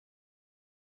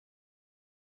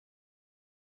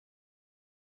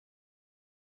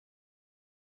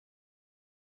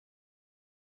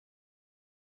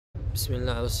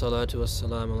Bismillah, wassalatu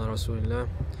wassalamu ala rasulillah.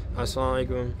 Assalamu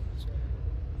alaikum,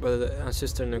 brother and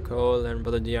sister Nicole and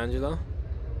brother D'Angelo.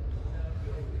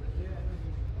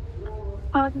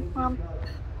 Waalaikumsalam.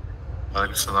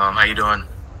 Walaikum salam. How you doing?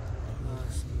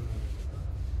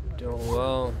 Doing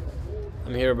well.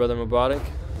 I'm here, brother Mubarak.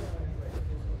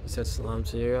 He said salam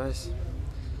to you guys.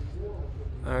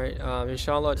 Alright,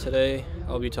 inshallah today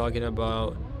I'll be talking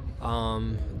about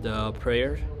the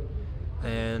prayer.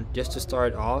 And just to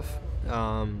start off,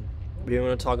 we're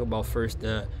going to talk about first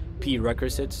the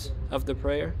prerequisites of the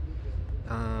prayer.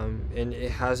 And it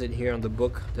has it here on the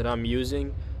book that I'm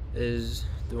using is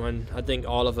the one, I think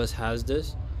all of us has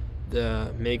this,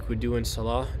 the Make Wudu in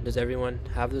Salah. Does everyone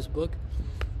have this book?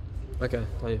 Okay,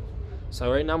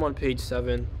 so right now I'm on page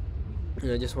 7,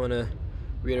 and I just want to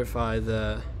reiterify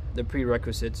the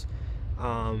prerequisites.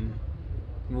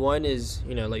 One is,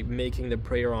 like making the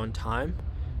prayer on time,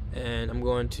 and I'm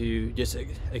going to just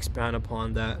expand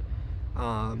upon that.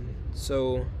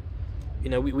 So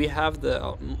we have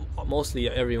the mostly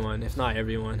everyone, if not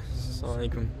everyone. Assalamu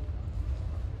alaikum.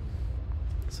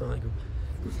 Assalamu alaikum.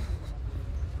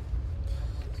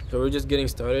 So we're just getting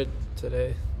started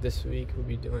today. This week we'll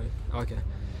be doing okay.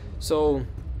 So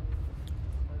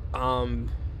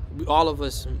all of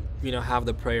us have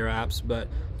the prayer apps, but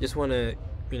just want to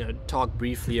talk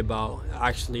briefly about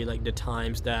actually like the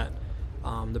times that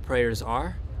the prayers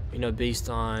are based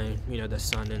on the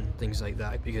sun and things like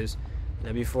that, because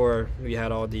before we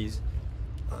had all these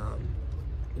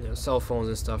cell phones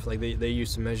and stuff, like they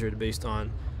used to measure it based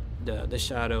on the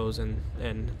shadows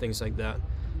and things like that.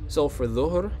 So for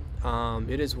dhuhr,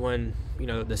 it is when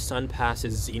the sun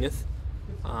passes zenith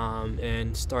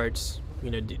and starts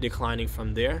declining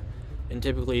from there, and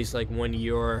typically it's like when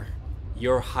your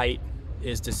height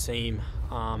is the same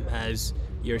as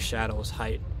your shadow's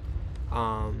height,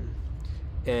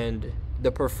 and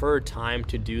the preferred time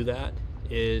to do that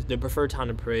is the preferred time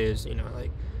to pray is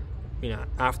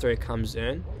after it comes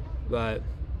in,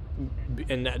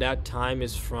 and that time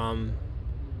is from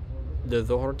the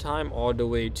dhuhr time all the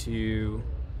way to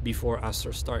before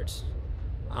asr starts,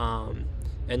 and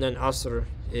then asr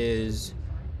is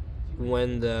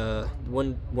when the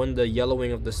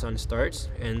yellowing of the sun starts,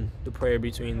 and the prayer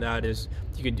between that is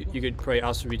you could pray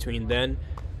asr between then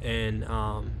and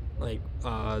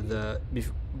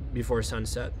before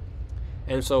sunset.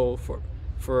 And so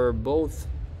for both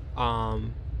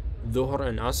dhuhr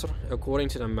and asr, according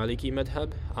to the Maliki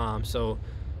madhab, so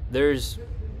there's,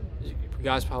 you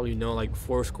guys probably know, like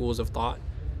 4 schools of thought,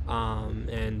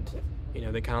 and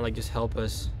they kind of like just help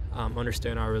us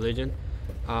understand our religion.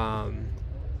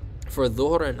 For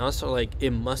dhuhr and asr, like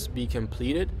it must be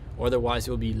completed, or otherwise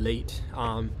it will be late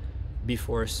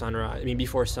before sunrise.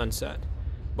 Before sunset.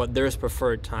 But there's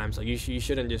preferred times. Like you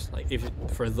shouldn't just like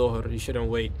for dhuhr you shouldn't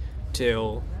wait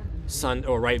till sun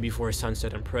or right before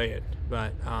sunset and pray it.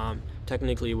 But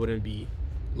technically it wouldn't be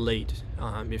late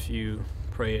if you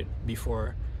pray it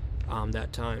before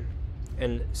that time.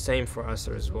 And same for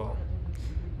asr as well.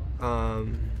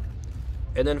 And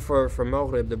then for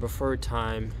maghrib, the preferred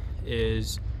time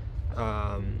is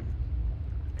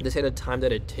they say the time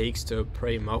that it takes to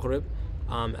pray maghrib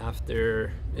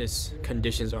after its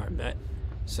conditions are met.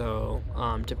 So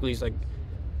typically it's like,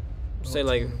 say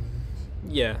like,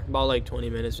 yeah, about like 20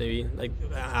 minutes maybe, like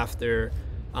after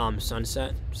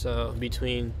sunset. So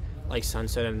between like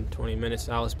sunset and 20 minutes,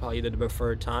 that was probably the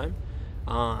preferred time.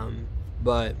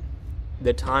 But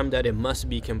the time that it must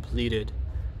be completed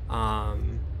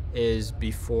is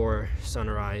before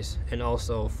sunrise, and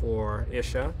also for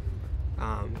Isha.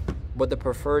 But the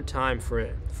preferred time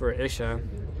for Isha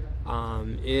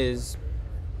is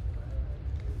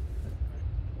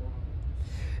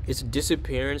its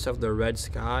disappearance of the red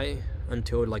sky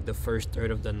until like the first third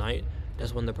of the night.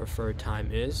 That's when the preferred time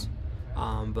is.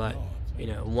 But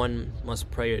one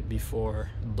must pray it before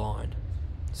dawn.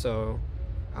 So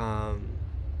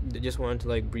just wanted to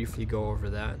like briefly go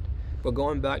over that. But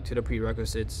going back to the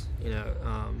prerequisites, you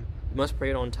must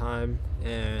pray it on time,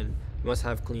 and you must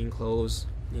have clean clothes,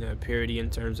 purity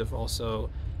in terms of also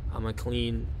a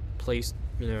clean place,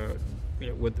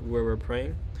 with where we're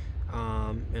praying,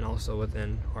 and also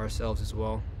within ourselves as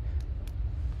well.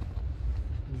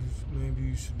 Maybe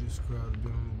you should describe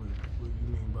them with what you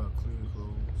mean by clean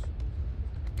clothes.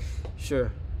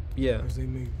 Sure. Yeah. Because they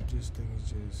make this thing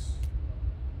just...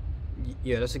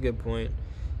 Yeah, that's a good point.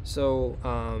 So,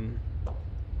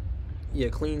 yeah,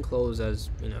 clean clothes as,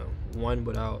 one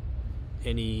without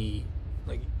any,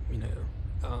 like,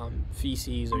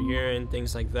 feces or urine,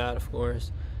 things like that, of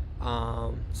course.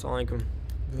 Assalamu alaikum.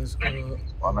 There's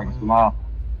Walaikum salam.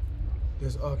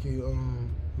 there's Aki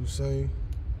Hussein.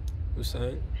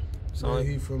 Hussein? Salah.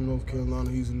 He from North Carolina.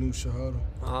 He's a new Shahada.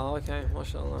 Oh, okay.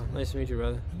 MashaAllah. Nice to meet you,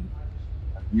 brother.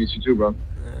 Meet you too, bro.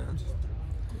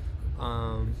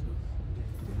 Yeah.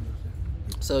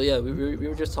 So yeah, we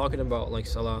were just talking about like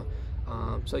Salah.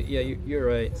 So yeah, you're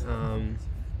right.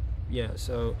 Yeah.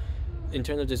 So in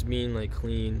terms of just being like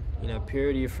clean,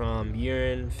 purity from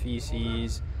urine,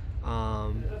 feces,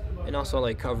 and also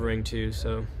like covering too.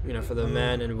 So for the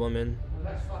man and woman,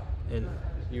 and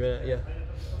yeah.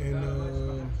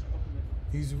 And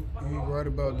he right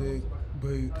about that,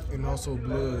 but and also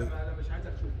blood.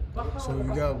 So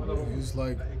if it's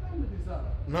like,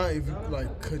 not if you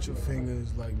like cut your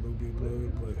fingers like a little bit of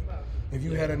blood, but if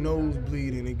you had a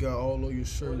nosebleed and it got all over your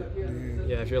shirt, then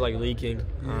Yeah, if you're like leaking,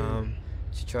 you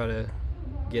should try to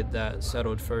get that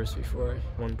settled first before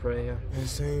one pray. Yeah. and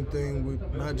same thing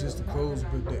with not just the clothes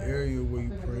but the area where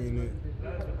you praying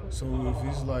at. So if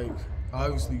it's like,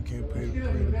 obviously you can't pray in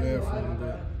the bathroom,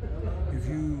 but if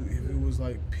it was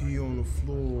like pee on the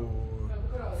floor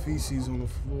or feces on the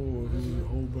floor, if it was a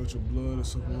whole bunch of blood or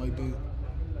something like that,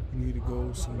 you need to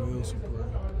go somewhere else and pray.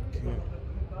 You can't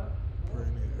pray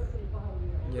in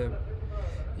there.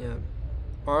 Yeah.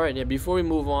 All right. Yeah. Before we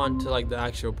move on to like the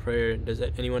actual prayer, does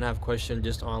anyone have questions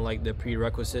just on like the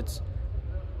prerequisites?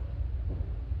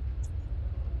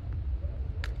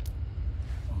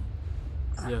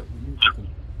 Yeah. When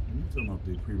you talking about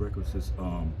the prerequisites,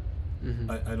 I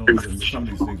don't know, some of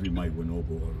these things we might went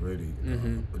over already,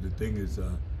 but the thing is,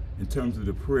 in terms of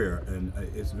the prayer, and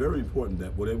it's very important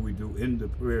that whatever we do in the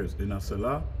prayers, in our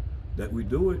Salah, that we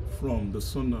do it from the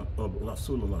Sunnah of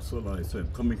Rasulullah Sallallahu Alaihi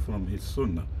Wasallam, coming from his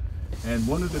Sunnah. And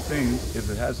one of the things, if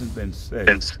it hasn't been said,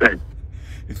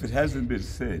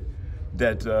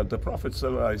 that the Prophet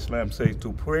Sallallahu Alaihi Wasallam says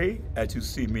to pray as you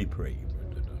see me pray.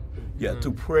 Yeah,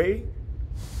 to pray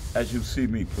as you see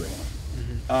me pray.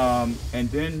 And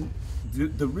then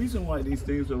the reason why these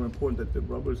things are important that the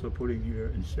brothers are putting here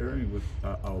and sharing with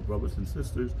our brothers and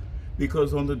sisters,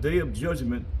 because on the day of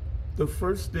judgment, the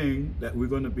first thing that we're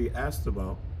going to be asked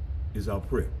about is our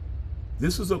prayer.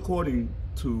 This is according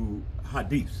to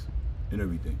hadiths and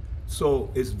everything. So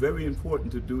it's very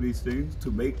important to do these things,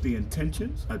 to make the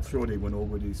intentions. I'm sure they went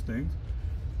over these things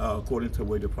according to the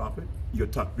way the Prophet, your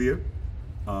takbir,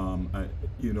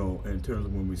 in terms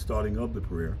of when we're starting up the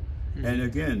prayer. And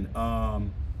again,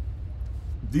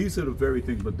 these are the very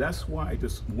things, but that's why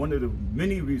one of the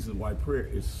many reasons why prayer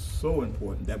is so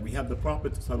important, that we have the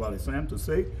Prophet Sallallahu Alaihi Wasallam to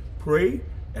say, pray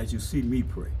as you see me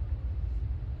pray.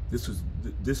 This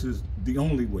is the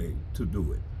only way to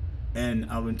do it. And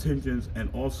our intentions, and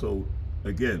also,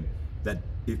 again, that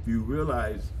if you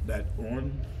realize that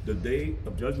on the day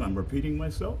of judgment, I'm repeating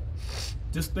myself,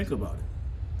 just think about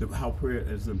it, how prayer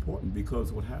is important,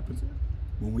 because what happens is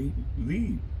when we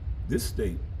leave this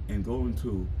state and go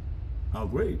into our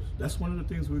graves, that's one of the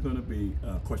things we're going to be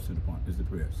questioned upon, is the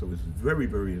prayer. So it's very,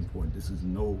 very important. This is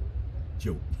no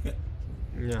joke.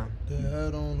 Yeah. To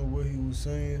add on to what he was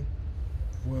saying,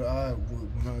 when I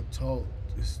taught,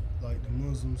 it's like the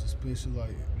Muslims, especially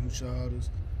like Mushahadas,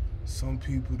 some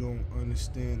people don't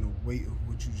understand the weight of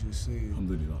what you just said.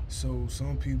 Alhamdulillah. So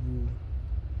some people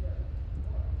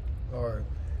are,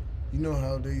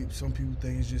 how some people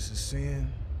think it's just a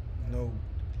sin. No,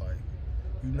 like,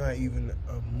 you're not even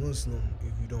a Muslim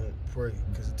if you don't pray,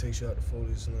 because it takes you out the fold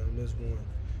of Islam. That's one.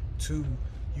 Two,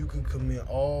 you can commit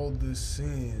all the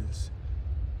sins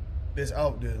that's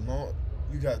out there.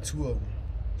 You got two of them.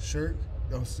 Shirk,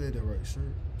 don't say that right,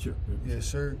 shirk? Sure. Yeah,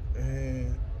 shirk,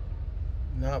 and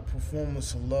not performing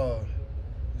salah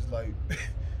is like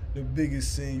the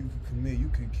biggest sin you can commit. You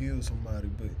can kill somebody,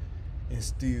 and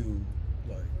still,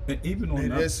 like, and even on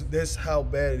that's how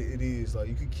bad it is. Like,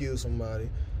 you could kill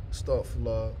somebody,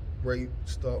 astaghfirullah, rape,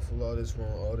 astaghfirullah, that's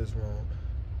wrong, all that's wrong.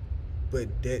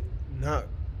 But that, not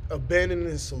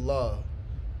abandoning salah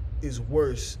is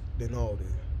worse than all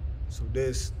that. So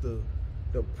that's the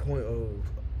point of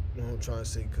what I'm trying to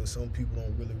say, because some people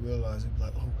don't really realize it.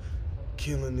 Like, oh,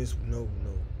 killing this, no.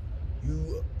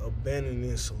 You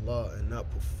abandoning salah and not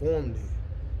performing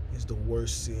it is the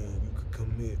worst sin you could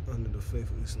commit under the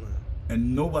faith of Islam.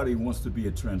 And nobody wants to be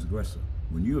a transgressor.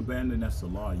 When you abandon that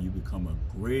salah, you become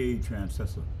a great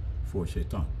transgressor for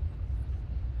shaitan.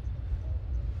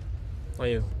 Oh,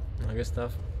 you. Good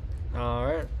stuff. All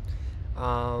right.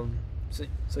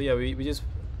 So yeah, we just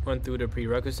went through the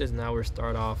prerequisites. Now we're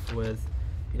start off with,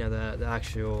 the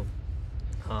actual,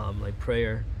 like,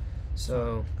 prayer.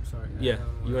 So sorry. Yeah,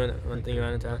 you want one thing you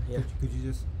wanted to add? Yeah. Could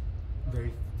you just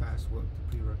very fast what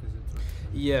the prerequisites are?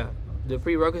 Yeah, the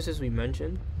prerequisites we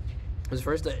mentioned was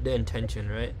first the intention,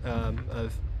 right?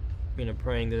 Of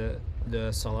praying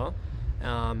the salah,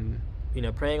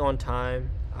 praying on time,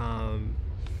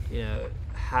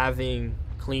 having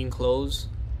clean clothes,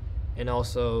 and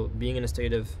also being in a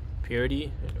state of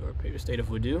purity or a state of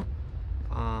wudu,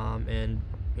 and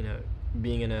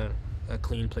being in a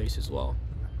clean place as well.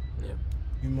 Yeah.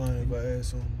 You mind if I add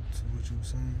something to what you were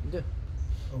saying? Yeah.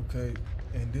 Okay,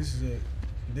 and this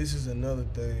is another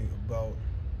thing about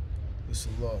the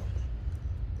Salah.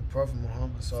 The Prophet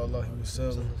Muhammad sallallahu alaihi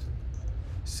wasallam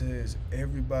says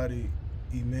everybody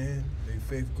iman, their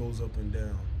faith goes up and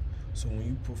down. So when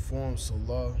you perform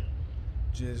Salah,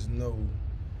 just know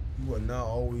you are not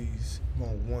always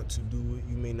gonna want to do it.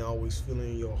 You may not always feel it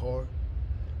in your heart.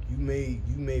 You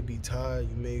may be tired.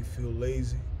 You may feel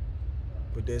lazy,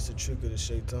 but that's the trick of the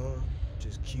shaitan.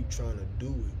 Just keep trying to do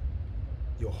it.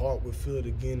 Your heart will feel it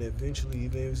again eventually,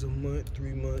 even if it's a month,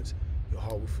 3 months. Your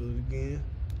heart will feel it again.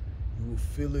 You will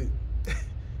feel it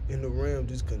in the realm.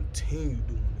 Just continue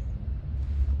doing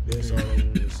it. That's all I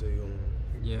want to say on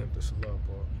the Salah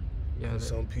part. Yeah.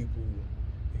 Some people,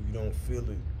 if you don't feel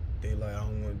it, they like, I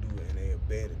don't want to do it, and they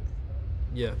abandon it.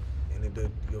 Yeah.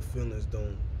 And your feelings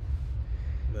don't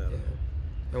matter.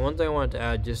 Yeah. And one thing I wanted to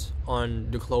add, just on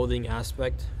the clothing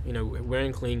aspect,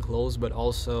 wearing clean clothes, but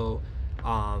also,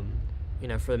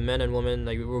 for men and women,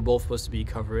 like we're both supposed to be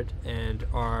covered, and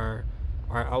our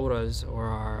auras or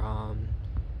our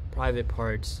private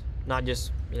parts, not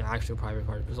just actual private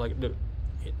parts, but like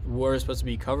we're supposed to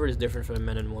be covered is different for the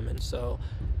men and women. So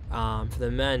for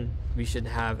the men, we should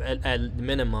have at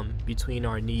minimum between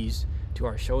our knees to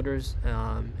our shoulders,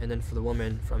 and then for the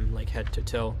women from like head to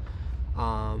toe,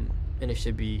 and it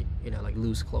should be like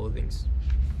loose clothings.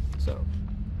 So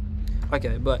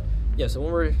okay, but yeah, so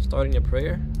when we're starting a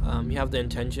prayer, you have the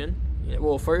intention.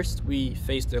 Well, first we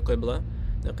face the Qibla.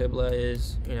 The Qibla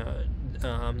is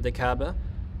the Kaaba,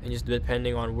 and just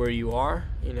depending on where you are,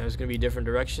 it's gonna be different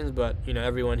directions. But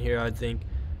everyone here, I think,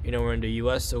 we're in the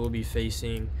U.S., so we'll be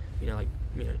facing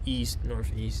east,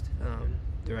 northeast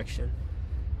direction.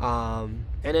 And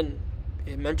then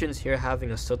it mentions here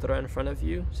having a sutra in front of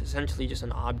you. It's essentially just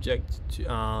an object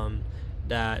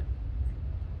that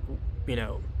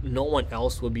no one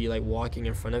else will be like walking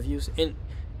in front of you.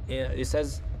 It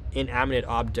says inanimate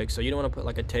object, so you don't want to put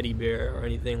like a teddy bear or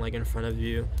anything like in front of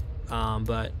you,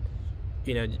 but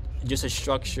just a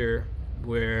structure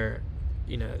where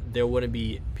there wouldn't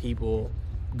be people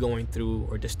going through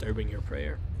or disturbing your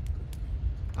prayer.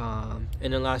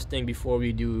 And the last thing before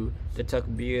we do the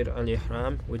takbir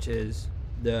al-ihram, which is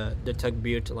the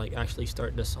takbir to like actually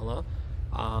start the salah,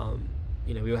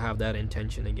 we'll have that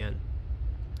intention again.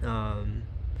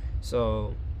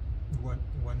 So one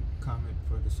comment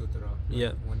for the sutra.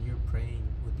 Yeah. When you're praying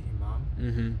with the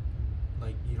imam,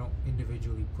 like you don't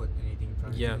individually put anything in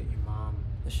front of you. The imam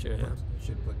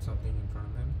should put something in front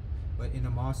of him. But in a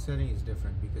mosque setting, it's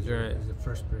different because you're the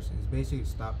first person. It's basically to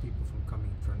stop people from coming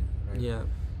in front of you, right? Yeah.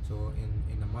 So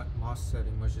in a mosque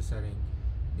setting, masjid setting,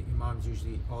 the imam's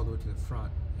usually all the way to the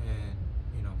front, and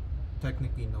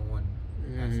technically no one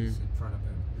passes in front of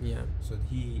him. Yeah. So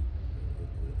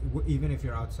even if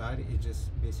you're outside, it just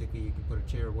basically you can put a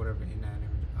chair or whatever inanimate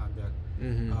object,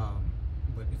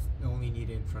 but it's only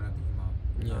needed in front of the imam,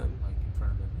 not like in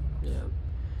front of everyone else.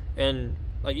 Yeah. And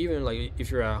like even like if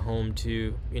you're at home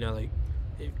too,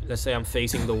 let's say I'm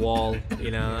facing the wall,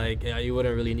 you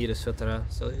wouldn't really need a sutra.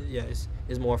 So yeah,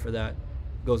 it's more for that.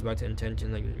 Goes back to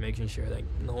intention, like making sure that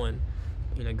no one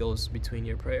goes between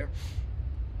your prayer.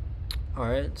 All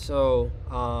right, so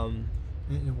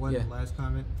and one last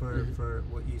comment for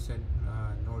what you said,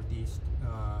 northeast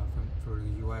for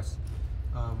the U.S.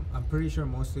 I'm pretty sure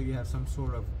most of you have some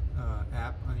sort of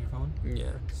app on your phone.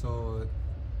 Yeah. So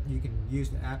you can use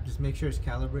the app. Just make sure it's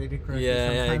calibrated correctly.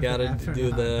 Yeah, you gotta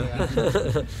do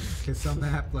the. Because some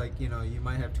app, like you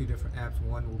might have two different apps.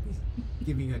 One will be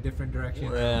giving you a different direction.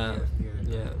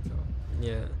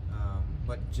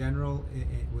 But general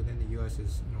within the U.S.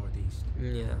 is northeast.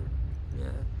 Yeah.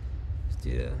 Let's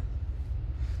do that.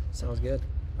 Sounds good.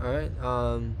 All right.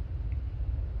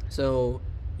 So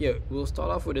yeah, we'll start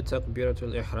off with the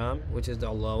takbiratul ihram, which is the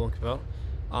Allahu Akbar.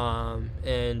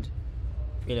 And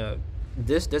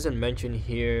this doesn't mention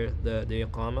here the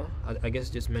iqama. I guess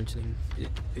just mentioning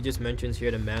it just mentions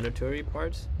here the mandatory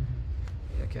parts.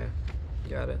 Okay,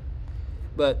 got it.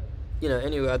 But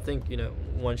anyway, I think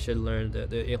one should learn the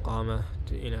iqama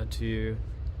to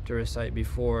recite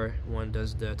before one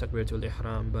does the takbiratul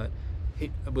ihram. But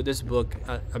with this book,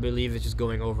 I believe it's just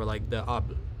going over like the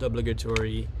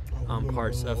obligatory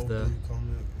parts of the.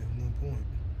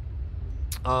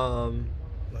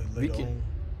 We can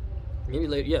maybe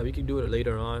later. Yeah, we could do it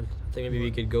later on. I think maybe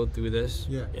we could go through this.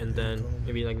 Yeah. And then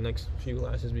maybe like next few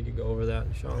classes we could go over that.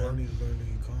 Inshallah. I need to learn the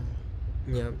iqama.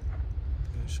 Yeah.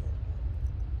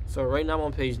 So right now I'm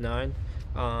on page 9.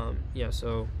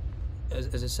 So as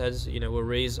it says, we'll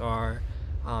raise our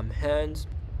hands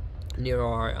near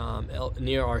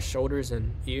our shoulders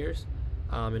and ears,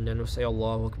 and then we'll say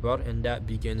Allahu Akbar, and that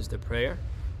begins the prayer.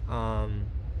 And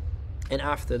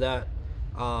after that,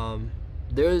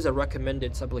 there is a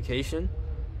recommended supplication,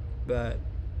 but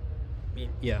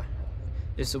yeah,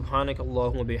 it's Subhanaka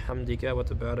Allahumma bihamdika wa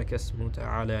tabaraka ismu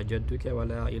ta'ala jadduka wa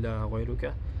la ilaha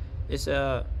ghayruka. It's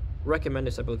a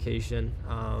recommended supplication,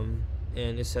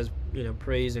 and it says,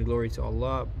 praise and glory to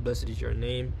Allah, blessed is your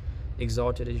name,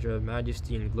 exalted is your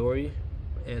majesty and glory,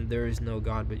 and there is no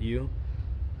God but you.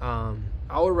 I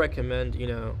would recommend,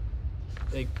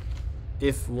 like,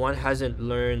 if one hasn't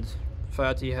learned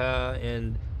Fatiha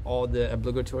and all the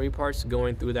obligatory parts,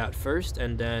 going through that first,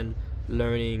 and then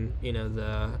learning,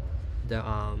 the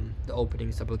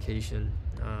opening supplication,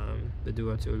 the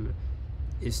du'atul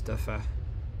istiftah.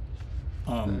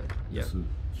 Just to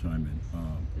chime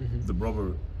in, the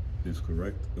brother is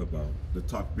correct about the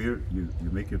takbir. You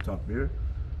make your takbir,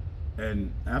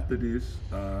 and after this,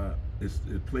 it's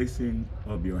the placing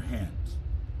of your hands.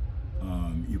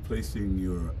 You're placing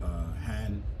your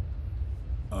hand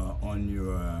on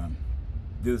your.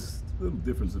 There's a little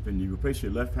difference opinion. You place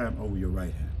your left hand over your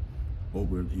right hand,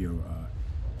 over your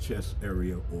chest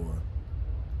area or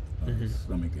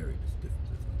stomach area. There's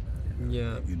differences.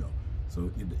 Yeah. So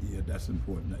yeah, that's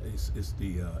important. It's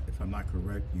the if I'm not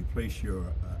correct, you place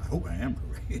your I hope I am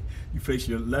correct. You place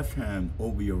your left hand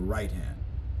over your right hand.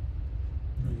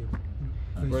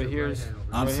 Right here.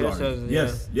 I'm right sorry. Here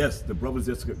says, yes. The brothers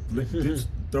just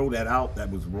throw that out.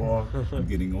 That was wrong. I'm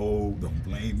getting old. Don't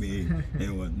blame me.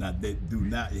 And whatnot. They do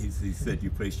not. He said you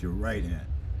place your right hand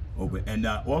over, and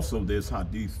also there's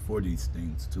hadith for these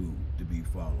things too to be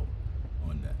followed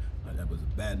on that. That was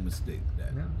a bad mistake.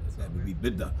 That would be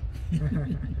bid'ah.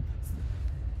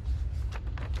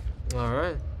 All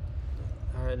right.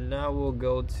 Now we'll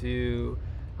go to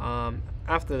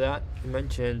after that. It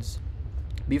mentions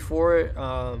before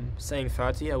saying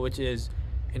Fatiha, which is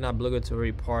an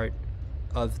obligatory part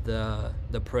of the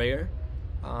prayer,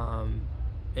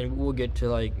 and we'll get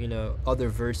to other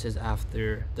verses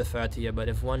after the Fatiha. But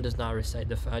if one does not recite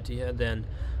the Fatiha, then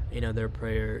their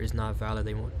prayer is not valid.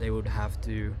 They would have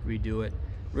to redo it.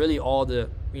 Really, all the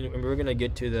and we're gonna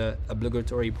get to the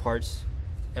obligatory parts,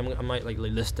 and I might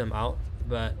list them out.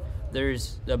 But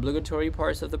there's the obligatory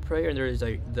parts of the prayer, and there's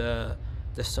the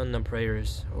sunnah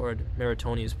prayers or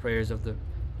meritorious prayers of the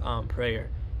prayer.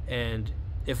 And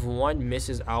if one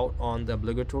misses out on the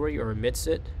obligatory or omits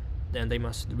it, then they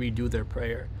must redo their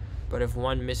prayer. But if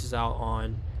one misses out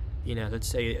on, let's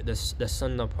say the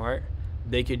sunnah part,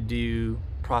 they could do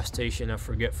prostration of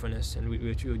forgetfulness, and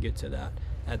which we will get to that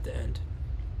at the end.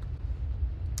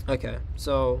 Okay,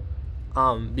 so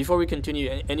before we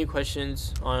continue, any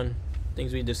questions on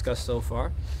things we discussed so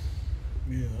far?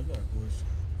 Yeah, I got a question.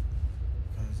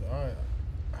 Cause I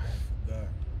forgot.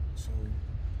 So,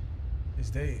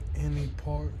 is there any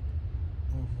part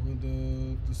of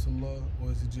the Salah,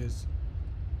 or is it just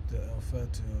the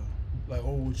Al-Fatiha? Like,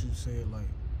 what you said,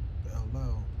 the out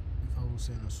loud, if I was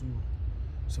saying a surah.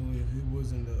 So if it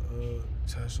wasn't the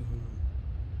tashahhud,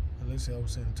 and let's say I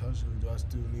was saying tashahhud, do I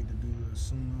still need to do the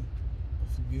sunnah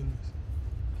of forgiveness?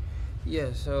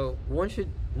 Yeah, so one should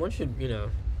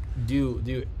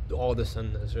do all the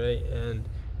sunnahs, right, and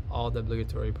all the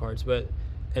obligatory parts. But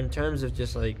in terms of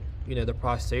just the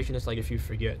prostration, it's if you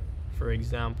forget, for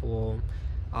example,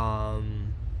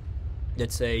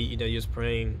 let's say you're just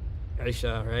praying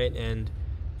Isha, right, and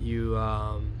you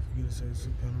forget to say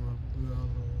subhanallah.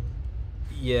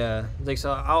 Yeah,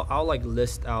 so I'll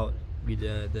list out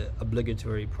the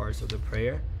obligatory parts of the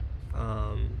prayer.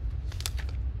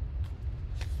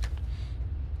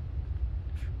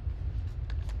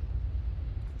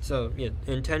 So yeah,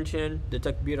 intention, the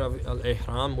takbir of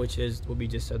al-ihram, which is what we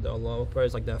just said, the Allahu Akbar,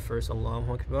 is that first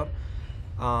Allahu Akbar.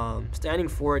 Standing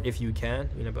for it if you can,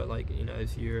 but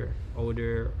if you're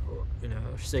older or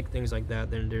sick, things like that,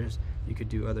 then you could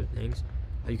do other things.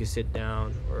 You could sit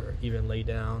down or even lay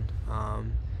down.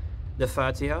 The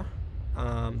Fatiha,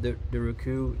 the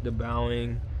ruku, the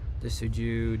bowing, the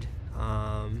sujood,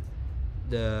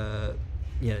 the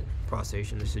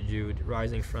prostration, the sujood,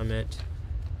 rising from it.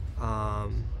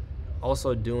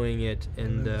 Also doing it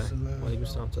in the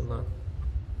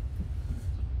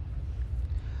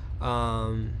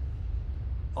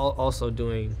also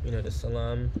doing the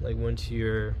salam once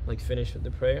you're finished with the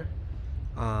prayer,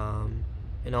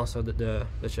 and also the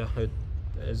shahud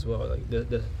as well,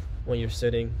 the when you're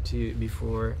sitting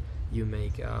before you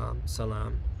make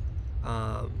salam.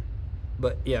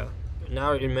 But yeah,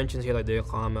 now it mentions here the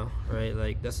iqama,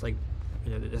 right? That's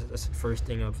that's the first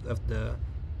thing of the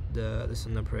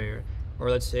sunnah prayer. Or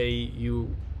let's say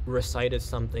you recited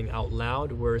something out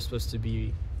loud where it's supposed to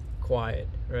be quiet,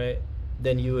 right?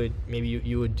 Then you would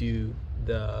do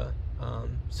the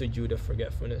sujood of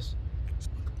forgetfulness.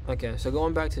 Okay, so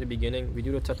going back to the beginning, we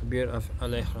do the takbir of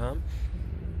al-ihram.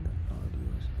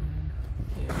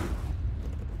 Yeah.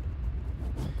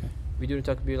 We do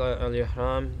the takbir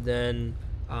al-ihram. Then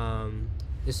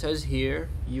it says here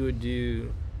you would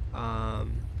do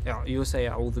you would say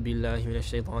a'udhu billahi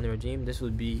minash shaitanir rajim. This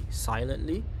would be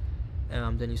silently.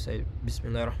 Then you say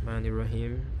Bismillahir Rahmanir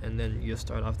Rahim, and then you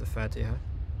start off the Fatiha.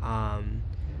 And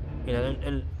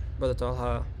Brother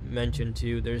Talha mentioned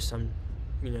too, there's some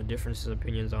differences of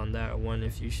opinions on that. One,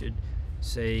 if you should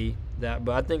say that,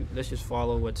 but I think let's just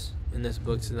follow what's in this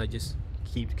book so that just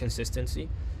keep consistency.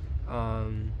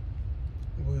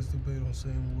 What's the debate on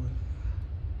saying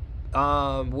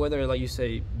what? Whether like you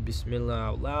say Bismillah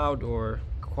out loud or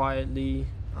quietly,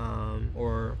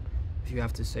 or if you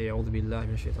have to say A'udhu billahi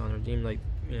minash shaitanir rajim, like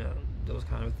those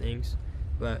kind of things.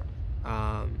 But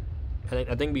I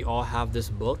think we all have this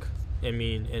book. I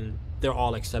mean, and they're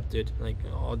all accepted, like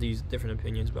all these different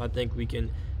opinions. But I think we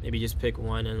can maybe just pick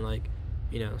one and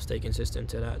stay consistent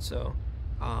to that. So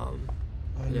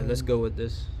let's go with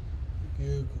this.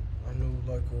 Yeah, I know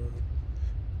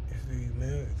if the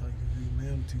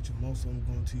imam teacher, most of them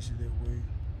gonna teach you that way.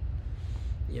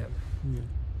 Yeah.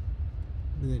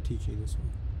 They're gonna teach you this one.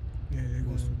 Yeah, they're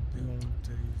gonna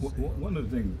tell you. One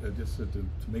of the things, just to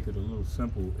make it a little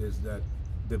simple, is that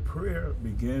the prayer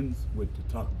begins with the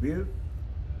takbir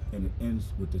and it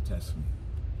ends with the tasmeen.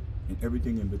 And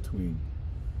everything in between,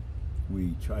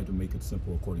 we try to make it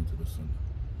simple according to the sunnah.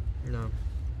 No.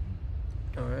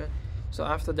 Alright. So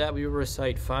after that, we will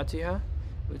recite Fatiha,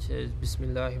 which is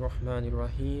Bismillahir Rahmanir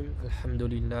Rahim,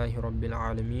 Alhamdulillahi Rabbil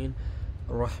Alameen,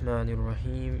 Ar-Rahmanir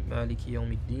Rahim, Maliki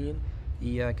Yawmiddin,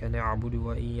 إياك نعبد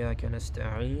وإياك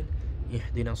نستعين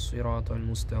اهدنا الصراط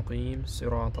المستقيم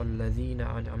صراط الذين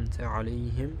أنعمت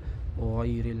عليهم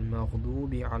غير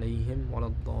المغضوب عليهم ولا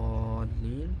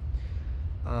الضالين.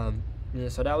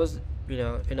 So that was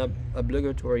an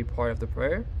obligatory part of the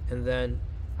prayer, and then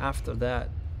after that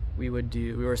we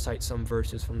recite some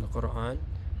verses from the Quran,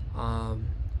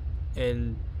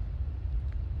 and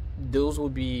those will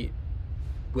be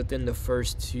within the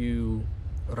first two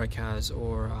rakahs,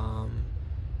 or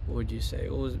what would you say?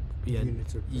 What was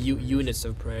units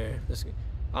of prayer.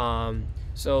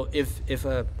 So if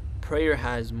a prayer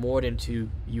has more than 2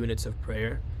 units of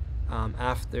prayer,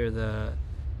 after the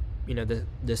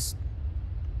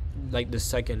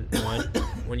second one,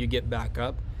 when you get back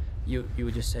up, you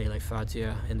would just say like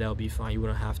Fatiha, and that'll be fine. You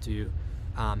wouldn't have to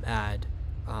add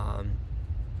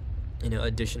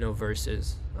additional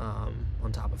verses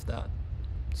on top of that.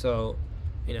 So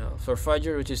for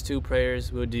Fajr, which is 2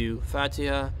 prayers, we'll do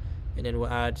Fatiha, and then we'll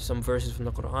add some verses from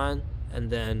the Quran, and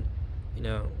then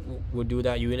we'll do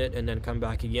that unit, and then come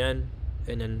back again,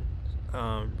 and then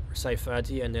recite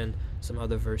Fatiha, and then some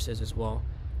other verses as well.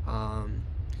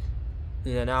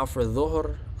 Now for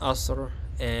Dhuhr, Asr,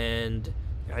 and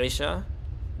Isha,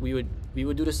 we would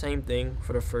do the same thing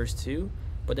for the first 2,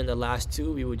 but then the last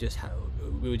 2 we would just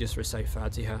recite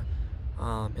Fatiha,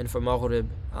 and for Maghrib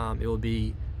it will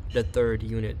be the 3rd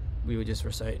unit. We would just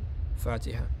recite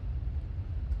Fatiha.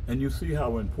 And you see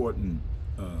how important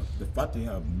the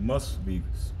Fatiha must be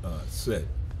said.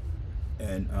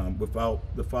 And without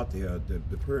the Fatiha,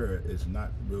 the prayer is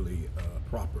not really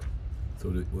proper.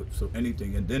 So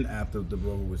anything, and then after the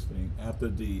brother was saying, after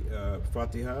the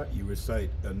Fatiha, you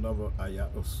recite another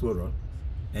ayat of surah,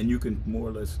 and you can more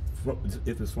or less,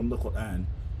 if it's from the Quran,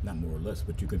 not more or less,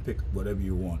 but you can pick whatever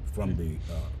you want from the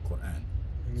Quran.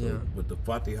 So, Yeah. but the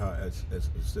Fatiha, as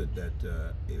said, that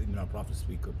even our prophets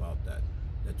speak about that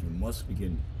you must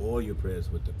begin all your prayers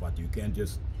with the Fatiha. You can't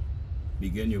just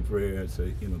begin your prayer and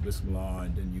say, Bismillah,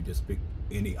 and then you just pick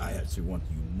any ayats you want.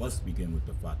 You must begin with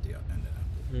the Fatiha and then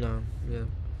No, yeah.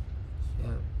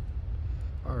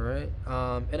 All right.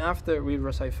 And after we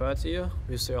recite Fatiha,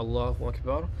 we say Allahu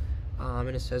Akbar. And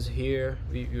it says here,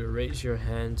 you raise your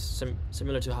hands,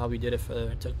 similar to how we did it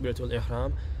for Takbiratul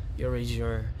Ihram. You raise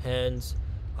your hands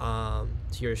to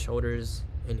your shoulders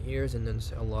and ears, and then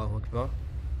say Allahu Akbar.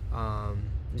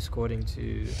 Just according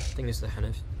to, I think it's the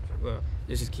Hanaf. Well,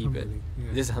 let's just keep it.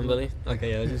 Yeah. This is Hanbali?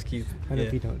 Okay, yeah, just keep it.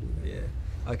 Hanafi don't do that.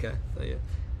 Yeah. Okay. So yeah.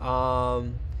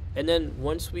 And then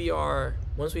once we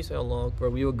say Allahu Akbar,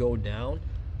 we will go down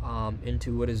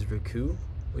into what is ruku,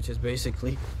 which is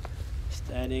basically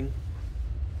standing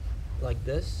like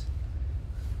this,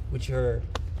 with your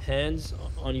hands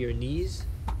on your knees,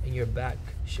 and your back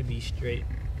should be straight.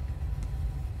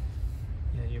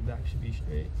 Yeah, your back should be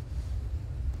straight.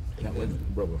 Now, wait a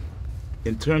minute, brother.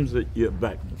 In terms of your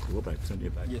back, go back, turn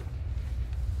your back. Yeah.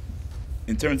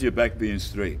 In terms of your back being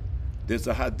straight, there's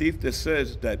a hadith that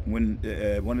says that when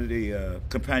one of the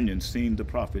companions seen the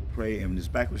Prophet pray and his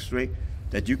back was straight,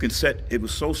 that you can set, it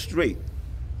was so straight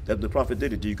that the Prophet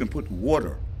did it, you can put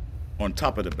water on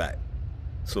top of the back.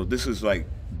 So this is like,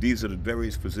 these are the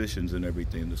various positions and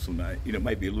everything in the Sunnah. You know, it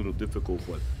might be a little difficult,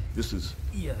 but this is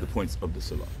the points of the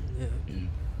Salah. Yeah.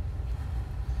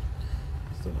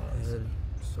 And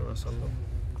Surah Salah.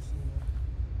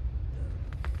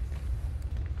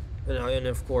 And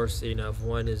of course, you know, if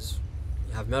one is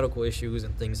have medical issues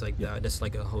and things like that, that's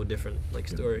like a whole different like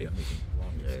story.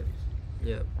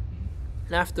 Yeah.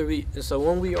 And after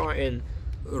when we are in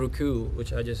ruku,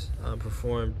 which I just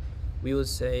performed, we would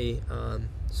say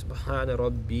Subhana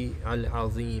Rabbi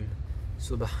al-Azim,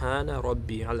 Subhana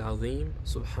Rabbi al-Azim,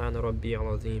 Subhana Rabbi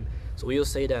al-Azim. So we will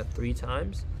say that 3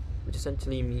 times, which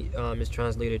essentially is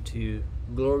translated to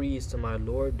glory is to my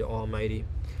Lord the Almighty.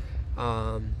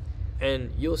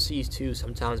 And you'll see too,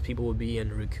 sometimes people will be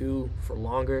in ruku for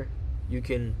longer. You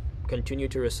can continue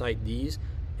to recite these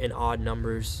in odd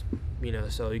numbers, you know,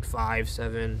 so like 5,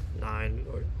 7, 9,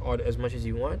 or odd as much as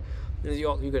you want. And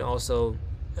you can also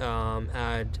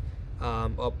add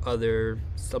up other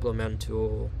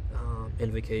supplemental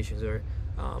invocations or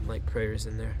like prayers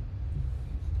in there.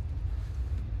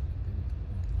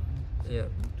 Yeah.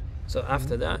 So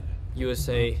after that, you would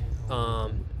say,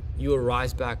 you will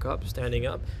rise back up, standing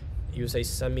up. You would say,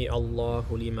 Sami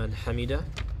Allahu liman hamida.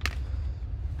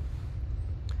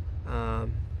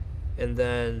 And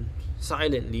then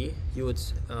silently, you would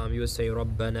say,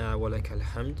 Rabbana wa lakal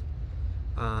hamd.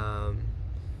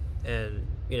 And,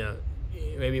 you know,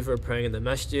 maybe if we're praying in the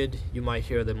masjid, you might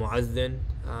hear the muazzin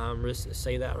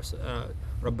say that, or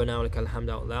Rabbana wa lakal hamd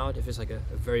out loud. If it's like a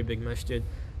very big masjid,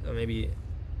 maybe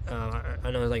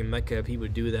I know like Mecca, people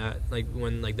do that, like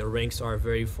when like the ranks are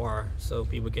very far, so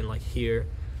people can like hear,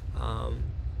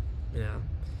 yeah.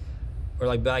 Or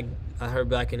like I heard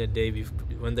back in the day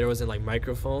when there wasn't like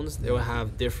microphones, they would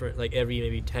have different, like every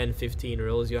maybe 10, 15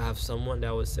 rows, you'll have someone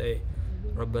that would say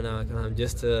Rabbana,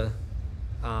 just to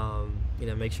you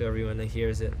know, make sure everyone that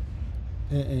hears it.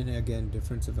 And again,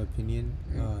 difference of opinion.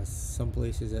 Some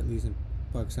places, at least in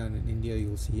Pakistan and India,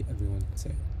 you'll see everyone say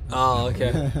it. Oh,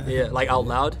 okay. Yeah, like out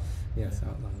loud? Yes,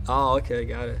 out loud. Oh, okay,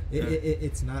 got it.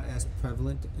 It's not as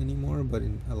prevalent anymore, but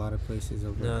in a lot of places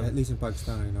over, at least in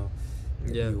Pakistan, I know,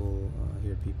 you will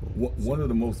hear people. One of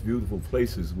the most beautiful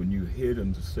places when you hear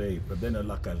them to say, Rabbana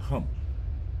lakal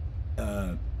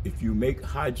hamd, if you make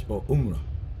Hajj or Umrah,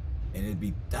 and it'd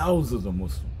be thousands of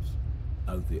Muslims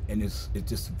out there, and it's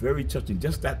just very touching.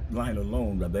 Just that line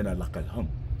alone, Rabbana lakal hamd,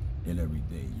 and every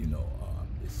day, you know,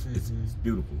 it's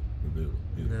beautiful. Beautiful.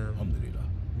 Alhamdulillah.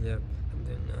 Yeah,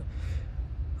 alhamdulillah.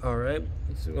 All right.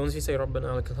 So once you say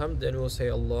Rabbana lakal hamd, then we'll say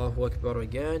Allahu Akbar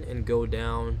again and go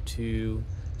down to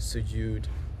sujood.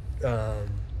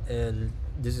 And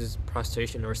this is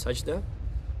prostration or sajda.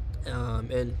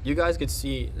 And you guys could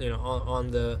see, you know,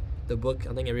 on the book.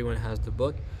 I think everyone has the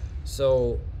book.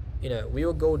 So, you know, we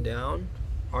will go down.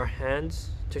 Our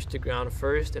hands touch the ground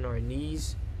first, and our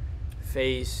knees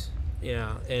face, you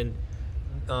know, and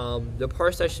the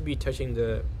parts that should be touching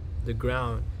the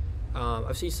ground,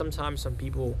 I've seen sometimes some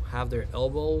people have their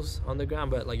elbows on the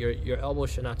ground, but like your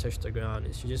elbows should not touch the ground.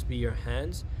 It should just be your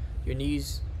hands, your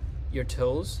knees, your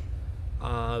toes,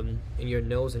 and your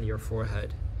nose and your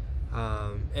forehead.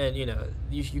 And you know,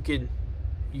 you could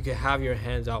have your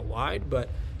hands out wide, but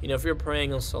you know, if you're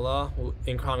praying on Salah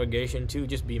in congregation too,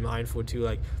 just be mindful too,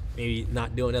 like maybe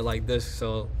not doing it like this.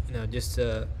 So you know, just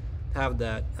to have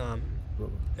that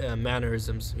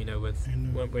mannerisms, you know, with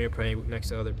when you're praying next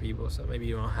to other people. So maybe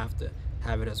you don't have to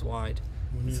have it as wide.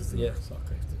 Yeah.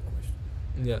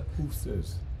 Yeah. Who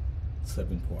says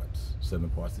 7 parts? 7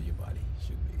 parts of your body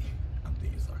should be. I'm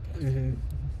being sarcastic.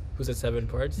 Who said 7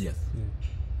 parts? Yes.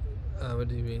 What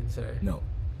do you mean? Sorry. No.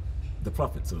 The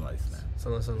Prophet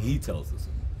Sallallahu, he tells us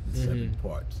the 7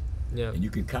 parts. Yeah. And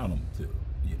you can count them too.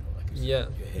 You know, like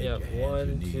your head, your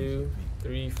hands, 1, 2,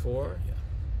 3, 4,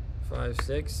 5,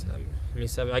 6. I mean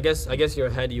 7. I guess your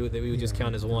head we would just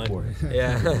count as 1.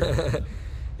 Yeah.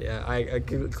 Yeah. I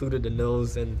included the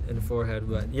nose and forehead,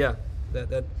 but yeah,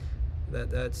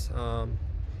 that's and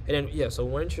then so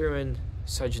once you're in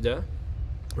sajda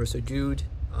or sujood,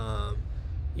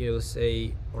 you'll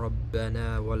say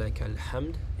Rabbana wa lakal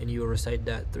hamd, and you will recite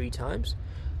that 3 times.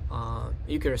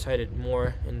 You can recite it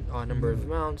more in a number of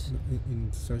amounts. In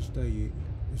sajda,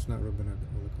 it's not Rabbana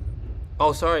wa lakal hamd.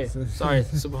 Oh, sorry.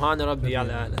 Subhana Rabbi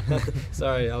al-A'la.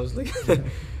 Sorry, I was looking.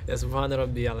 Yeah, Subhana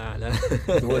Rabbi al-A'la.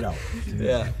 Throw it out.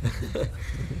 Yeah.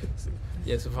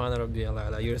 Yeah, Subhana Rabbi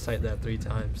al-A'la. You recite that 3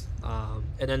 times. And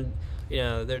then,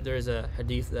 there's a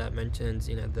hadith that mentions,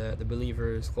 the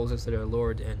believers closest to their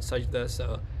Lord and sajda.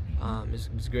 So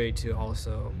it's great to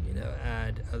also,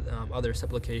 add other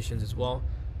supplications as well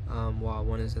while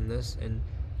one is in this. And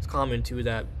it's common too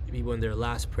that people in their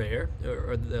last prayer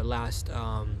or the last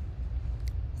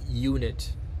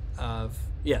unit of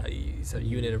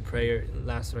unit of prayer,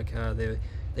 last rak'ah,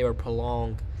 they were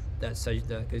prolonged that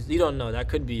sajda, because you don't know, that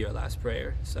could be your last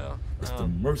prayer. So it's the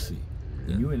mercy.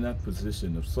 When you're in that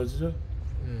position of sajda,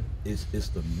 it's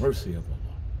the mercy of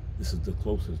Allah. This is the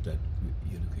closest that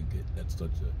you can get. That's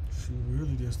sajda.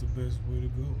 Really, that's the best way to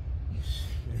go.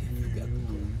 You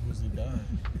was to die.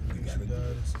 You got to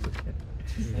die.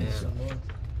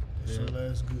 It's your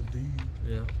last good deed.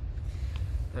 Yeah.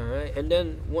 All right, and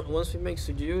then once we make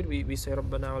sujood, we say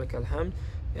Rabbana wa lakal hamd,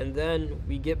 and then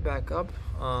we get back up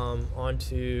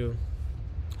onto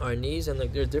our knees, and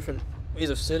there's different ways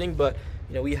of sitting, but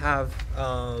we have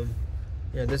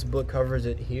this book covers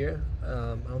it here.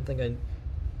 I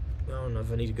don't know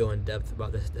if I need to go in depth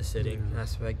about the sitting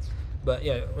aspect, but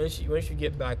once you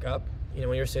get back up,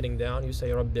 when you're sitting down, you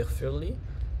say Rabbi ighfirli,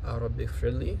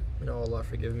 Allah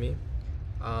forgive me.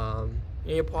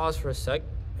 You pause for a sec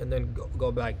and then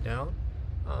go back down.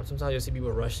 Sometimes you see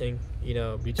people rushing,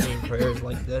 between prayers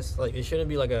like this. Like, it shouldn't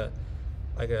be like a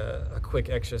quick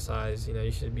exercise.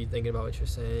 You should be thinking about what you're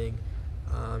saying,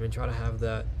 and try to have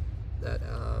that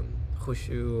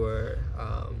khushu or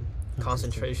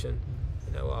concentration,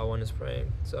 while one is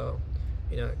praying. So,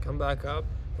 come back up,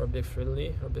 Rabbi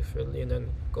ighfirli, and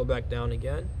then go back down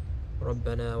again.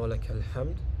 Rabbana wa lakal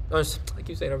hamd. I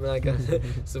keep saying Rabbana wa lakal hamd.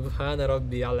 Subhana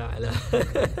Rabbi al-A'la.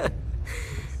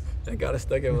 I got it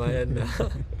stuck in my head now.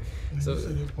 So,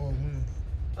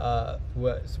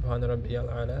 what? Subhana Rabbi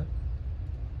al-A'la.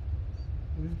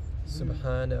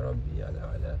 Subhana Rabbi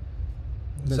al-A'la.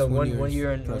 So when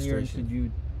you're in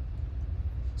sujood.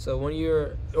 So when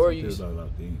you're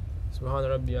Subhana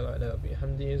Rabbi al-A'la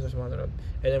bihamdihi subhana Rabbi.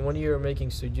 And then when you're making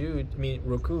sujood,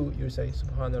 ruku, you say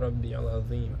Subhana Rabbi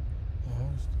al-Azim. I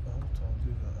was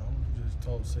just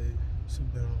taught to say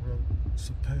Subhana Rabbi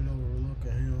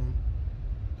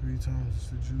 3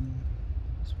 times sujood.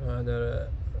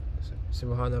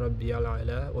 Subhana Rabbi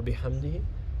al-A'la wa bihamdihi.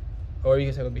 Or you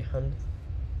can say wa bihamd.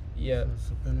 Yeah.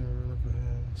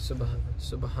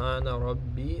 Subhana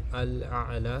Rabbi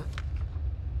al-A'la.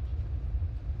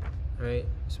 Right?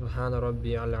 Subhana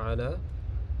Rabbi al-A'la.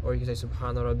 Or you can say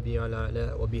Subhana Rabbi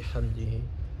al-A'la wa bihamdihi.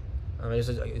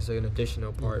 It's like an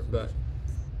additional part, but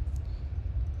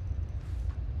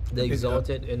the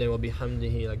exalted, and then wa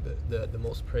bihamdihi, like the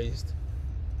most praised,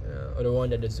 or the one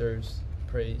that deserves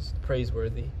praise,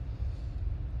 praiseworthy.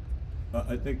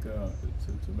 I think to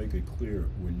make it clear,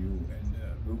 when you in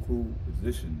ruku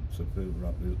position,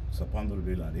 Subhana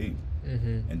Rabbil Azim,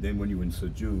 and then when you in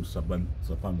sujood, Subhana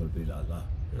Rabbil A'la.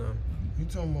 You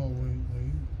talking about when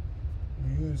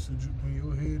you in sujood, when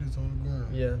your head is on the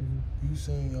ground? Yeah. You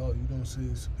saying you don't say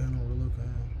Subhana Rabbil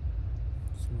Azim.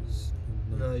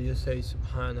 No, you say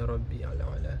Subhana Rabbi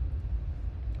al-A'la.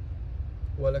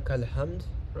 Wa lakal hamd.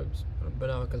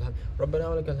 Rabbana wa lakal hamd. Rabbana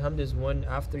wa lakal hamd is when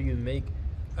after you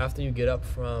get up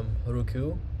from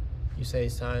ruku, you say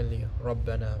silently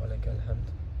Rabbana wa lakal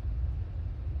hamd.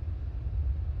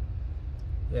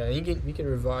 Yeah, you can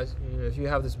revise. If you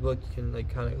have this book, you can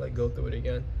kind of go through it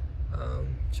again,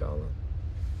 inshallah.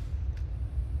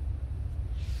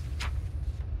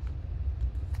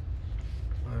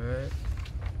 All right.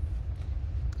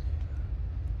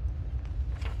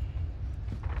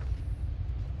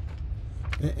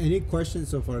 Any questions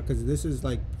so far? Because this is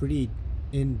pretty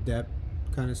in-depth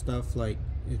kind of stuff.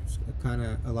 It's kind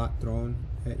of a lot thrown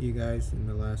at you guys in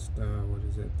the last 30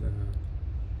 minutes.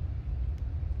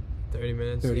 30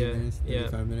 minutes, 35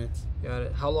 yeah. minutes. Got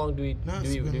it. How long do we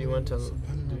want to?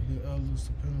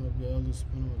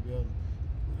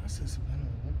 I said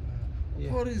What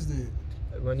part is that?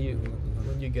 When you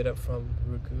get up from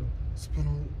ruku.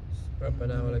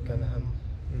 Rabbana wa lakal hamd.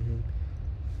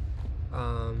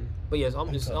 But yes,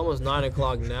 it's almost 9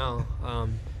 o'clock now.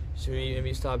 Should we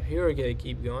maybe stop here or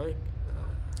keep going?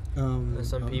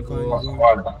 Some people.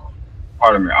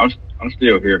 Pardon me, I'm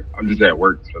still here. I'm just at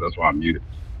work, so that's why I'm muted.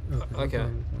 Okay.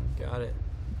 Got it.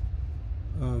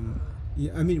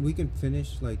 Yeah, we can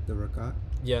finish the rakat.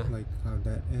 Yeah. How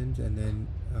that ends, and then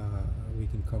we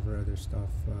can cover other stuff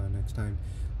next time.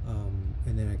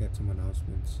 And then I got some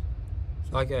announcements.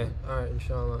 Okay. All right.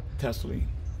 Inshallah. Taslim.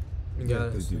 You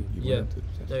got it. Yeah.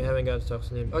 No, you haven't got to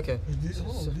Taslim. Okay. Did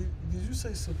you say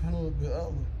Subhanallah bil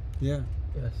Allah? Yeah.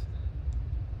 Yes.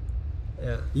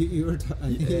 Yeah. You were.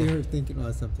 I think you were thinking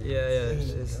about something. Yeah.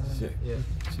 Check. Yeah.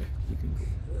 Check. You can go.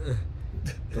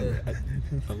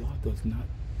 Allah does not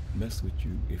mess with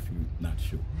you if you're not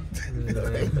sure.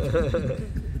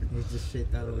 It's just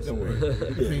shit that was. Don't worry.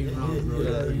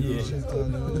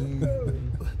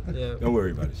 Yeah. Don't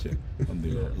worry about it, Check.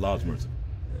 Allah's mercy.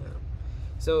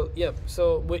 So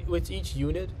with each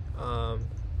unit,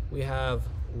 we have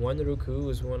one ruku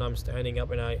is when I'm standing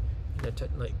up and I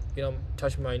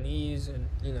touch my knees, and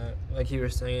like you were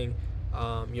saying,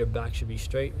 your back should be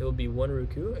straight. It will be one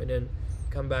ruku, and then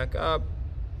come back up.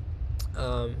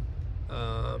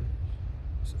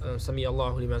 Sami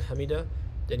Allahu liman hamida.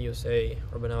 Then you say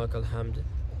Rabbana lakal hamd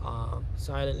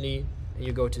silently, and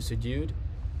you go to sujood.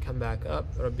 Come back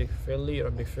up, Rabbik firli.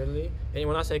 And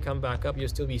when I say come back up, you'll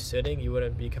still be sitting. You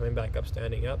wouldn't be coming back up,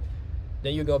 standing up.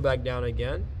 Then you go back down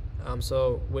again.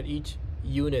 So with each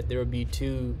unit, there will be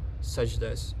 2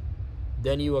 sajdas.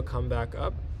 Then you will come back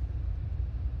up.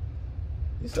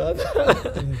 You saw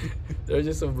that? There's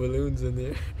just some balloons in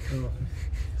there.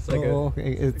 It's like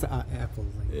okay. It's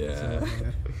apples. Yeah. So,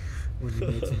 when you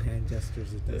make some hand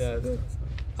gestures, it does.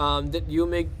 Yeah. That you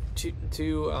make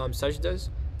two sajdas,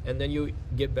 and then you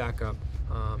get back up.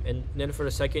 And then for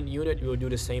the second unit, you will do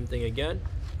the same thing again.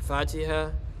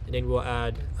 Fatiha, and then we'll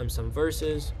add some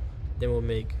verses. Then we'll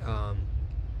make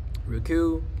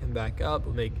ruku, come back up.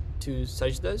 We'll make 2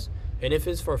 sajdas. And if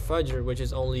it's for Fajr, which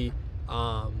is only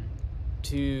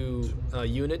 2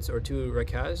 units or 2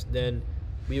 rakahs, then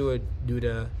we would do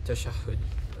the tashahhud.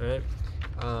 Right?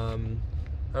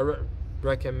 I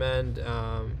recommend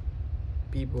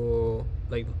people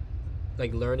like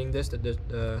learning this, the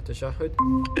tashahhud.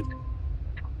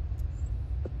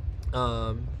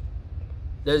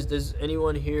 Does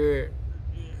anyone here,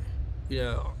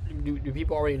 do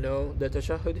people already know the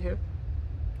tashahhud here,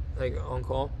 like on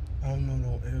call? I don't know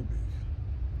no Arabic.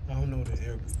 I don't know the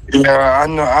Arabic. Yeah, I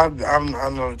know. I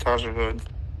know the tashahhud.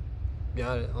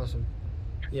 Got it. Awesome.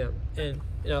 Yeah, and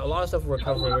a lot of stuff we're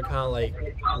covering, we're kind of like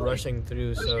rushing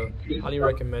through. So highly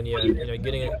recommend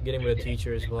getting with a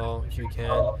teacher as well if you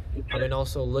can, and then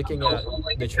also looking at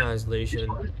the translation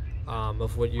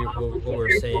of what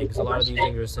we're saying, because a lot of these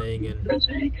things we're saying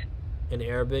in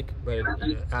Arabic, but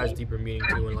it adds deeper meaning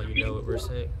to and let you know what we're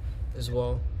saying as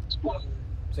well.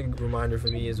 It's a good reminder for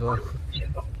me as well.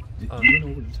 Do you know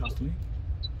what the taslim?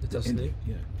 The taslim?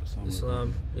 Yeah.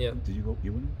 Islam. Yeah. Did you go?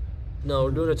 You went? No,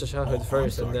 we're doing the tashahhud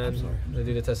first, and then we'll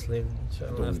do the taslim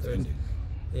afterwards.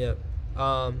 Yeah.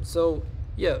 So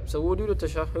we'll do the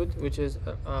tashahhud, which is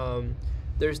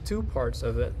there's 2 parts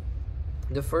of it.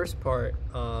 The first part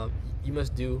you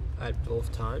must do at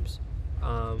both times.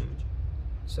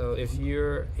 So if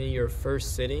you're in your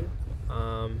first sitting,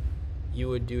 you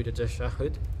would do the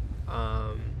tashahhud,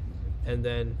 and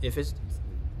then if it's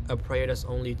a prayer that's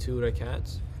only 2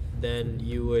 rakats, then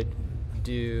you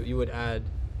would add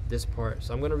this part.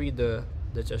 So I'm going to read the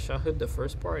tashahhud, the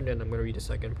first part, and then I'm going to read the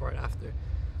second part after.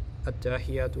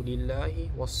 At-tahiyatu lillahi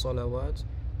was-salawat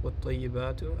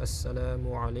wat-tayyibatu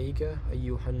assalamu alayka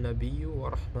ayyuhan nabiyyu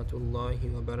wa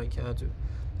rahmatullahi wa barakatuh.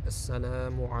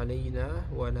 Assalamu alayna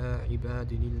wa la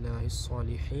ibadillahi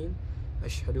as-salihin.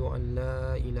 Ashhadu an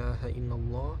la ilaha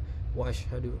illallah wa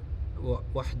ashhadu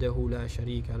wahdahu la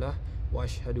sharika lah wa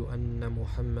ashhadu anna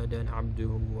Muhammadan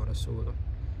abduhu wa rasuluh.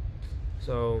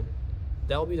 So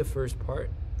that'll be the first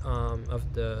part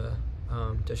of the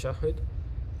tashahhud.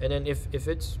 And then if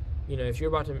it's if you're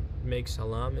about to make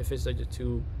salam, if it's like the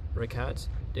 2 rakats,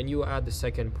 then you add the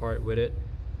second part with it.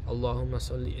 Allahumma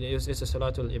salli, it's a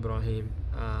salatul Ibrahim.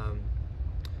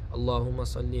 Allahumma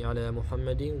salli ala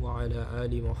Muhammadin wa ala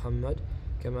ali Muhammad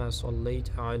kama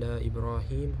sallayta ala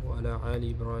Ibrahim wa ala ali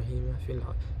Ibrahim fil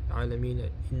alamin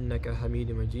innaka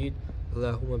Hamidum Majid.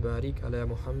 اللهم بارك على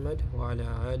محمد وعلى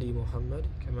آل محمد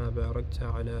كما باركت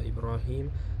على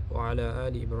إبراهيم وعلى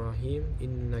آل إبراهيم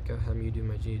إنك حميد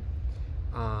مجيد.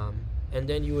 And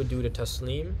then you would do the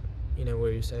taslim,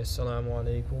 where you say Assalamu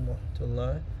alaikum wa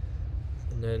rahmatullah,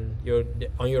 and then you're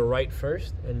on your right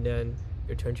first, and then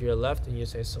you turn to your left and you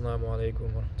say Assalamu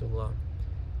alaikum wa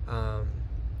rahmatullah.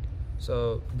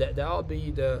 So that'll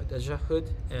be the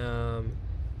tashahhud,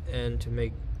 and to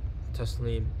make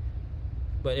taslim.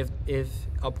 But if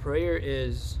a prayer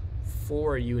is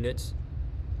 4 units,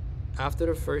 after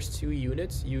the first 2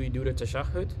 units, you do the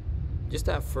tashahhud, just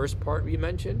that first part we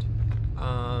mentioned,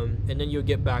 and then you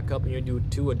get back up and you do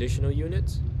 2 additional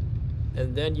units,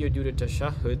 and then you do the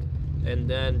tashahhud, and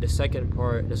then the second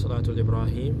part, the salatul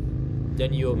Ibrahim,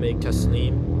 then you'll make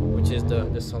taslim, which is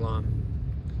the salam.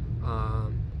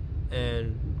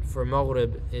 And for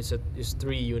Maghrib, it's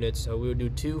 3 units, so we'll do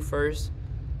 2 first,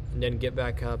 and then get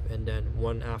back up, and then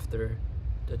 1 after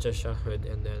the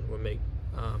tashahhud, and then we'll make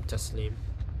taslim.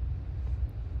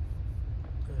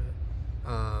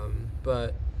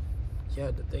 But yeah,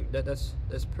 the thing that's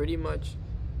pretty much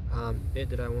it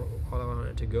that all I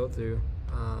wanted to go through.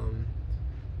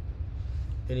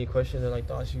 Any questions or like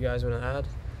thoughts you guys want to add?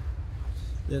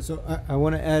 Yeah, so I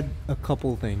want to add a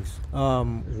couple things.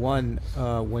 One,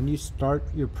 when you start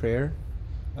your prayer,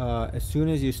 as soon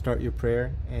as you start your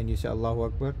prayer and you say Allahu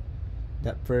Akbar,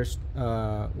 that first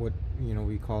what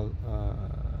we call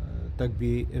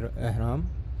takbir ihram.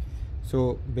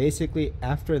 So basically,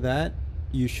 after that,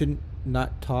 you should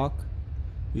not talk,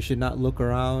 you should not look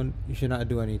around, you should not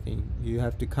do anything. You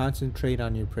have to concentrate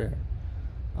on your prayer,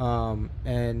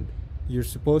 and you're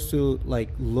supposed to like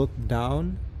look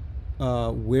down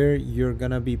where you're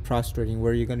gonna be prostrating,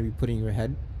 where you're gonna be putting your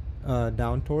head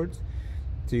down towards.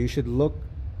 So you should look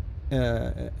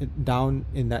down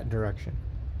in that direction.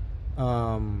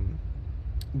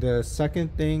 The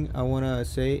second thing I want to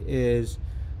say is,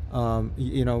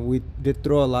 we did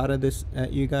throw a lot of this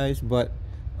at you guys, but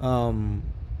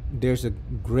there's a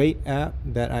great app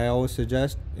that I always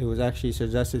suggest. It was actually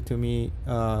suggested to me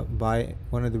by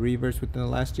one of the reavers within the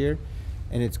last year,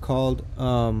 and it's called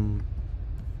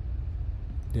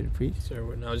did it freeze? Sir,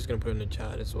 I was just gonna put it in the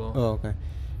chat as well. Oh, okay.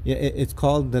 Yeah, it's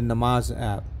called the Namaz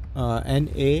app.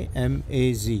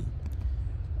 NAMAZ.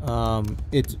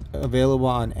 It's available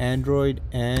on Android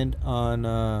and on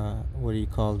what do you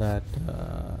call that?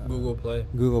 Google Play.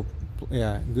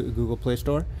 Google Play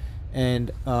Store,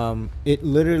 and it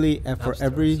literally for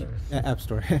every App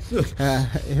Store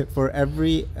for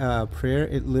every prayer,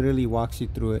 it literally walks you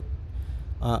through it.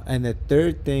 And the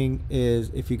third thing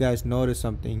is, if you guys notice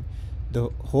something, the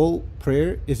whole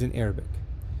prayer is in Arabic,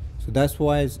 so that's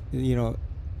why as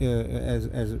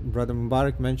Brother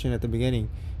Mubarak mentioned at the beginning,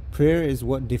 prayer is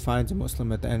what defines a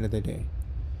Muslim at the end of the day.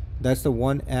 That's the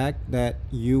one act that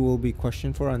you will be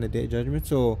questioned for on the Day of Judgment.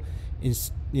 So,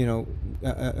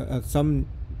 some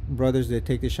brothers, they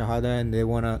take the Shahada and they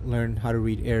want to learn how to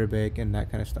read Arabic and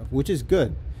that kind of stuff, which is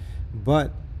good.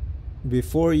 But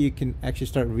before you can actually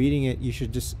start reading it, you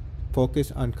should just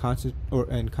focus on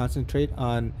concentrate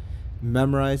on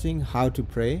memorizing how to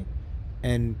pray,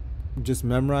 and just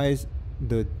memorize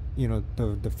the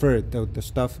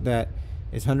stuff that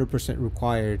is 100%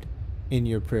 required in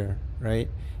your prayer, right?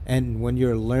 And when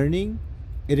you're learning,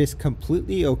 it is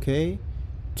completely okay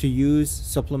to use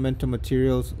supplemental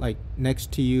materials like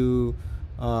next to you.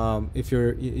 If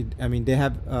you're, they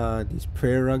have these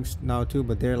prayer rugs now too,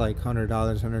 but they're like $100,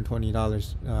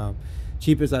 $120.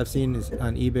 Cheapest I've seen is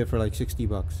on eBay for like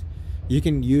 $60. You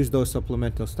can use those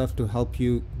supplemental stuff to help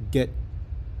you get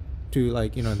to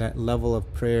that level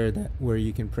of prayer where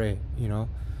you can pray.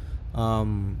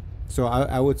 So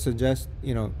I would suggest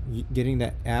getting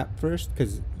that app first,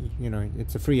 because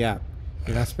it's a free app.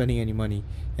 You're not spending any money.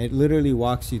 It literally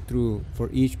walks you through for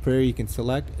each prayer you can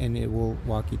select, and it will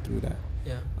walk you through that.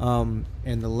 Yeah.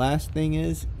 And the last thing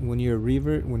is, when you're a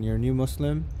revert, when you're a new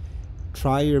Muslim,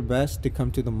 try your best to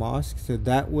come to the mosque, so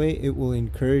that way it will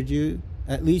encourage you.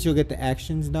 At least you'll get the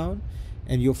actions down,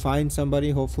 and you'll find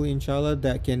somebody, hopefully, inshallah,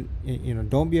 that can,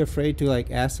 don't be afraid to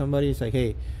ask somebody. It's like,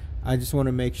 hey, I just want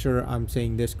to make sure I'm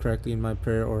saying this correctly in my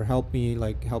prayer, or help me,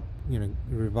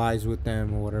 revise with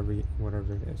them, or whatever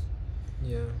it is.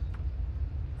 Yeah.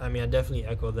 I definitely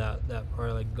echo that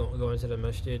part, going to the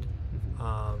masjid,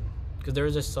 because there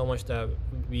was just so much that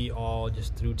we all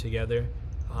just threw together,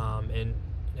 and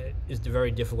it's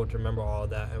very difficult to remember all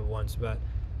of that at once, but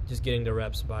just getting the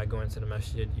reps by going to the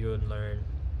masjid, you would learn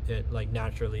it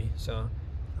naturally. So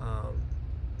I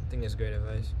think it's great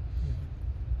advice.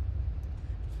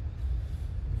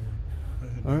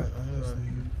 All right.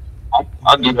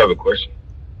 I do have a question.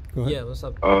 Go ahead. Yeah, what's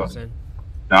up, Hussein?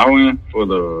 Now I went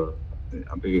for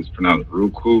I think it's pronounced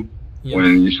Ruku, Yes.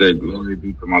 when you say glory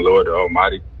be to my Lord the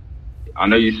Almighty. I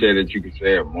know you said that you could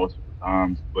say it multiple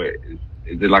times, but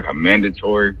is it like a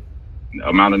mandatory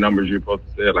amount of numbers you're supposed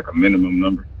to say, like a minimum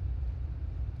number?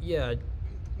 Yeah,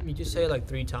 you just say it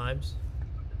 3 times.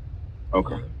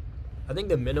 Okay. I think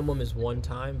the minimum is 1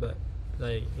 time, but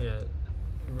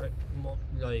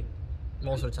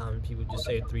most of the time people just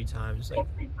say it 3 times.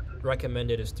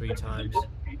 Recommended is 3 times.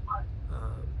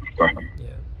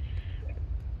 Yeah.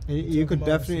 And you could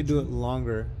definitely do it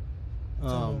longer.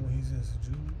 When he's in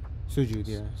sujood. Sujood,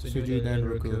 yeah. Sujood and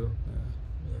ruku.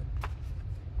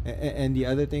 Yeah. And the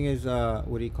other thing is, so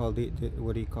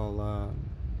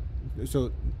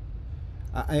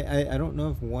I don't know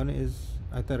if 1 is,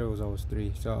 I thought it was always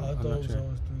 3, so I I'm thought not it was sure.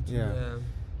 always 3 too. Yeah.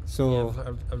 So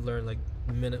I've learned I think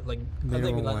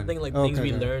minimum things one.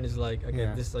 we Okay. learn is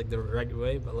Yeah. this is the right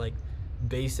way, but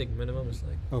basic minimum is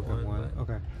like one.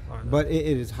 Okay. But it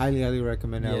is highly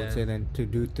recommended, I would say, then to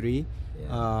do 3.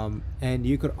 Yeah. And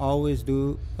you could always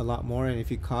do a lot more. And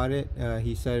if you caught it,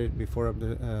 he said it before,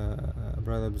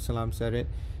 Brother Abdul Salam said it,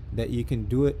 that you can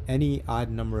do it any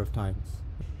odd number of times.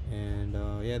 And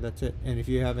yeah, that's it. And if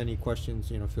you have any questions,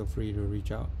 feel free to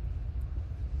reach out.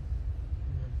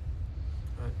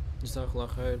 Jazakallah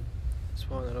khair.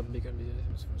 Subhana rabbika rabbil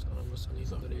izzati amma yasifun.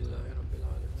 Alhamdulillahi rabbil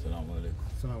alamin. Assalamu alaikum.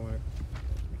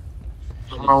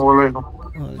 Assalamu alaikum.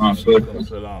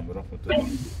 Assalamu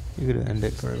alaikum. You could end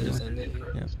it for everyone. Just end it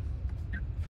here. Yeah.